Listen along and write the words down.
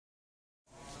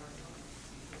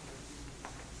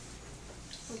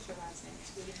your last name,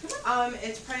 sweetie?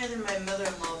 It's printed in my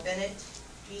mother-in-law, Bennett,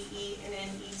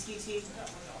 Bennett,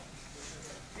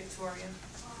 Victoria.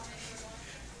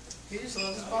 He just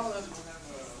loves his ball.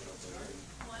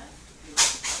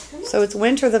 So it's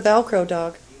Winter the Velcro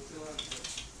dog.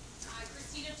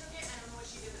 Christina took it. I don't know what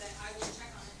she did with it. I will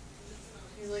check on it.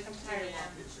 He's like, I'm tired of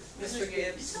it. Mr.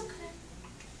 Gibbs. It's okay.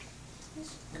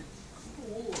 It's good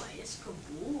boy. It's a good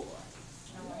boy.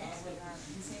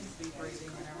 He seems to be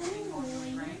breathing and everything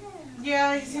normally, right?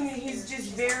 Yeah, he's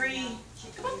just very.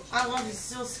 I don't know if he's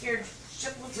still scared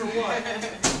shitless or what.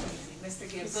 Mr.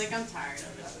 Gibbs. He's like, I'm tired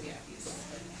of it. Oh, yeah, he's.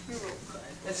 You're real good.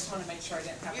 I just want to make sure I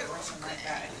didn't have to rush him like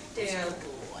that. It's Yeah. a good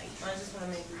boy. I just want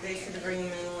to make they should bring him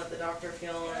in and let the doctor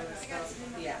feel him and stuff.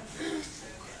 Yeah.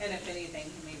 And if anything,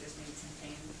 he may just need some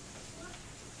pain.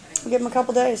 We'll give him a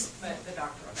couple days. But the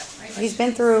doctor will definitely. He's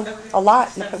been through a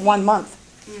lot in 1 month.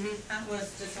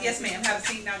 Yes, ma'am. Have a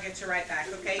seat and I'll get you right back,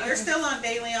 okay? You're still on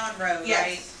De Leon Road, Yes.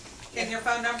 right? And your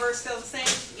phone number is still the same?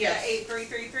 Yes.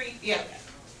 8333? Yeah.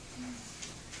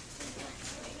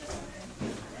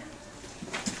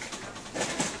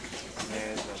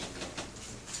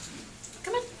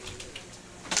 Come on.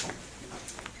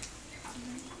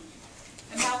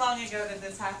 And how long ago did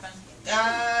this happen?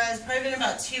 It's probably been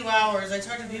about 2 hours. I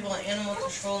talked to people at Animal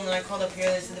Control and then I called up here.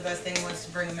 They said the best thing was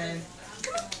to bring him in.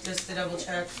 Just to double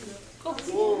check. Good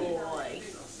boy.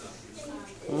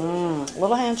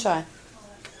 Little hand shy.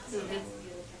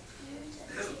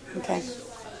 Okay.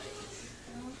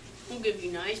 We'll give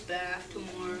you a nice bath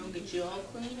tomorrow. Get you all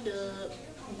cleaned up.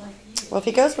 Well, if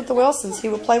he goes with the Wilsons, he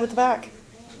will play with the back.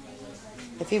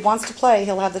 If he wants to play,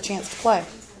 he'll have the chance to play.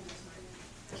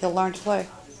 He'll learn to play.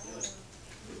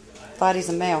 Glad he's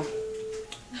a male.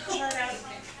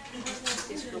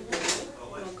 It's a good boy.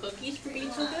 You want cookies for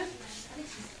eating so good?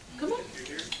 Come on.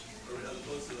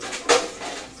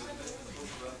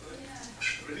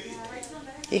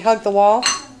 He hugged the wall.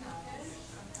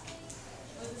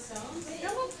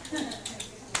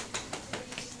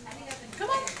 Come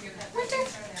on. Right there.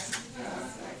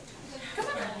 Come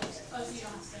on.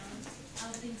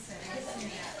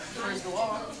 Where's the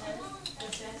wall?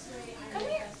 Come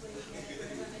here.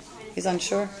 He's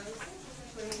unsure.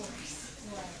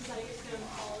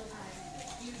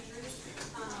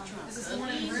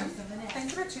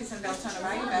 Thanks for choosing Deltona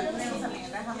Value Bed. My name's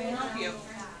Amanda. How may I help you?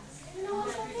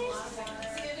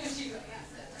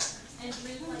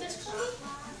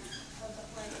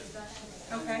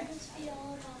 Okay.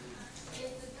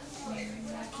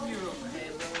 You're okay,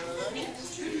 buddy.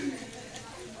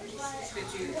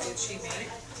 Did she make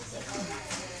it?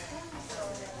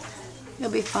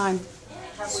 He'll be fine.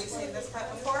 Have we seen this pet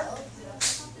before?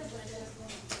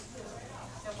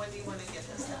 And when do you want to get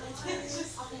this done?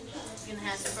 You're gonna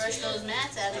have to brush those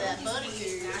mats out of that butt of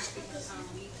yours.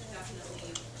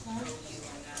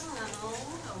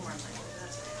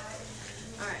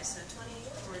 Alright, so 20,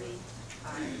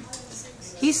 45,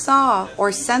 6. He saw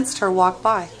or sensed her walk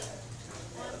by.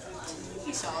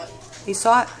 He saw it. He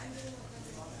saw it?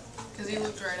 Because he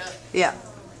looked right up. Yeah.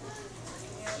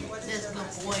 That's a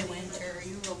good boy, Winter.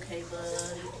 You're okay,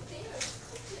 buddy.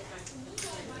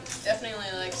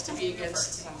 Definitely likes to be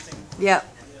against something. Yeah.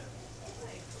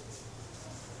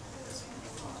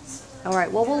 All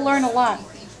right. Well, we'll learn a lot.